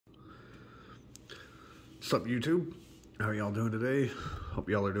What's up, YouTube? How are y'all doing today? Hope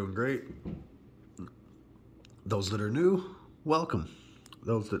y'all are doing great. Those that are new, welcome.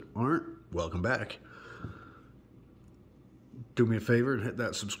 Those that aren't, welcome back. Do me a favor and hit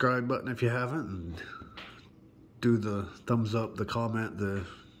that subscribe button if you haven't, and do the thumbs up, the comment,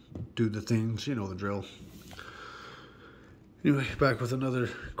 do the things, you know the drill. Anyway, back with another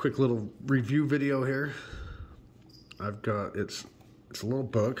quick little review video here. I've got, it's a little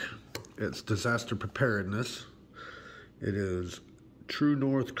book. It's Disaster Preparedness. It is True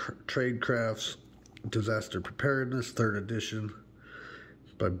North Tradecraft's Disaster Preparedness, 3rd edition,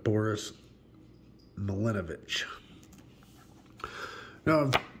 by Boris Milinovich. Now,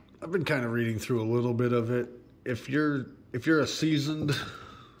 I've been kind of reading through a little bit of it. If you're a seasoned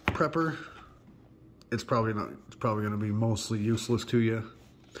prepper, it's probably going to be mostly useless to you.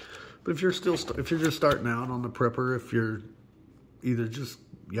 But if you're just starting out on the prepper, if you're either just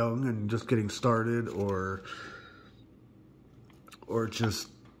young and just getting started, or just,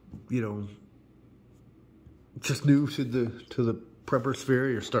 you know, just new to the prepper sphere,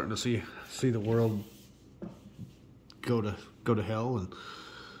 you're starting to see the world go to hell, and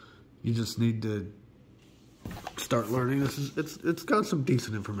you just need to start learning. It's got some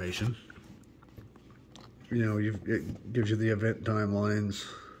decent information. You know, it gives you the event timelines,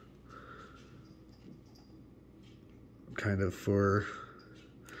 kind of for,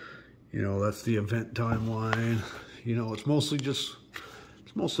 you know, that's the event timeline. You know, it's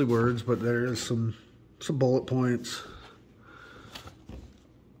mostly words, but there is some bullet points.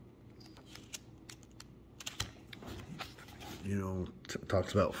 You know,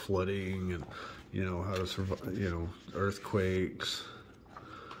 talks about flooding and, you know, how to survive, you know, earthquakes,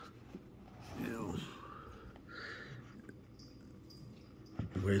 you know,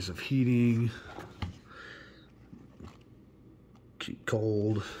 ways of heating, keep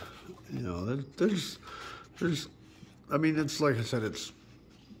cold. You know, there's I mean, it's like I said, it's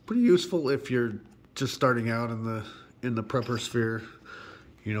pretty useful if you're just starting out in the prepper sphere.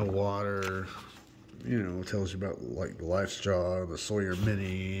 You know, water, you know, tells you about like the Life Straw, the Sawyer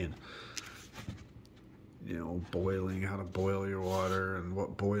Mini, and, you know, boiling, how to boil your water and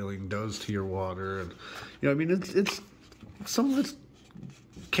what boiling does to your water. And, you know, I mean, it's some of it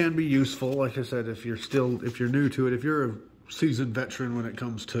can be useful. Like I said, if you're new to it, if you're a seasoned veteran when it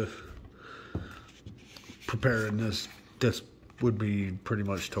comes to preparedness, this would be pretty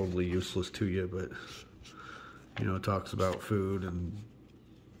much totally useless to you. But, you know, it talks about food and,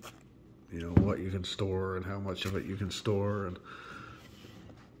 you know, what you can store and how much of it you can store. And,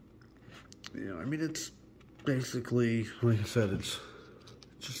 you know, I mean, it's basically, like I said, it's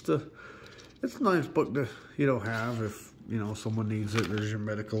a nice book to, you know, have if, you know, someone needs it. There's your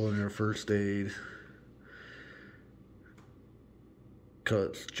medical and your first aid.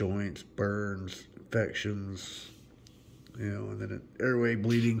 Cuts, joints, burns, infections, you know, and then airway,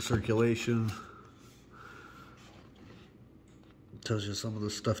 bleeding, circulation. It tells you some of the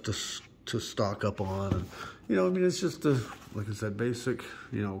stuff to stock up on, and, you know, I mean, it's just like I said, basic,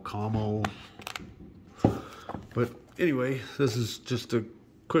 you know, commo. But anyway, this is just a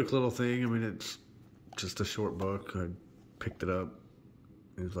quick little thing. I mean, it's just a short book. I picked it up.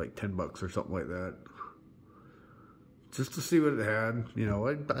 It was like $10 or something like that, just to see what it had. You know,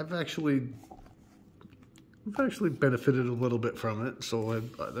 I've actually benefited a little bit from it. So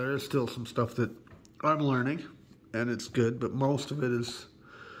there is still some stuff that I'm learning, and it's good. But most of it is,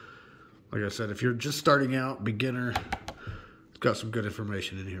 like I said, if you're just starting out, beginner, it's got some good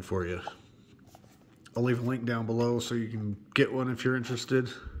information in here for you. I'll leave a link down below so you can get one if you're interested.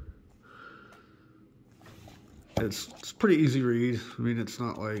 It's pretty easy read. I mean, it's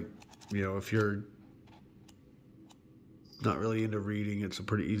not like, you know, if you're not really into reading, it's a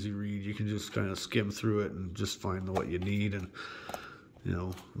pretty easy read. You can just kind of skim through it and just find what you need. And, you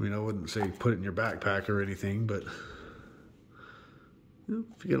know, I mean, I wouldn't say put it in your backpack or anything, but, you know,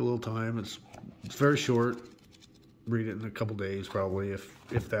 if you get a little time, it's very short. Read it in a couple days probably,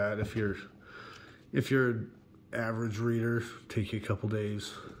 if that. If you're an average reader, take you a couple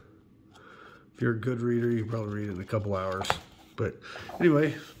days. If you're a good reader, you probably read it in a couple hours. But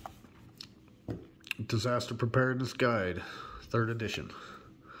anyway, Disaster Preparedness Guide, 3rd edition,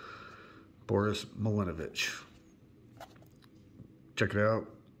 Boris Milinovich. Check it out.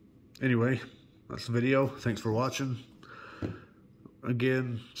 Anyway, that's the video. Thanks for watching.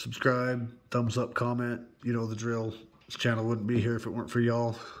 Again, subscribe, thumbs up, comment. You know the drill. This channel wouldn't be here if it weren't for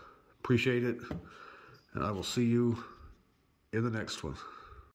y'all. Appreciate it. And I will see you in the next one.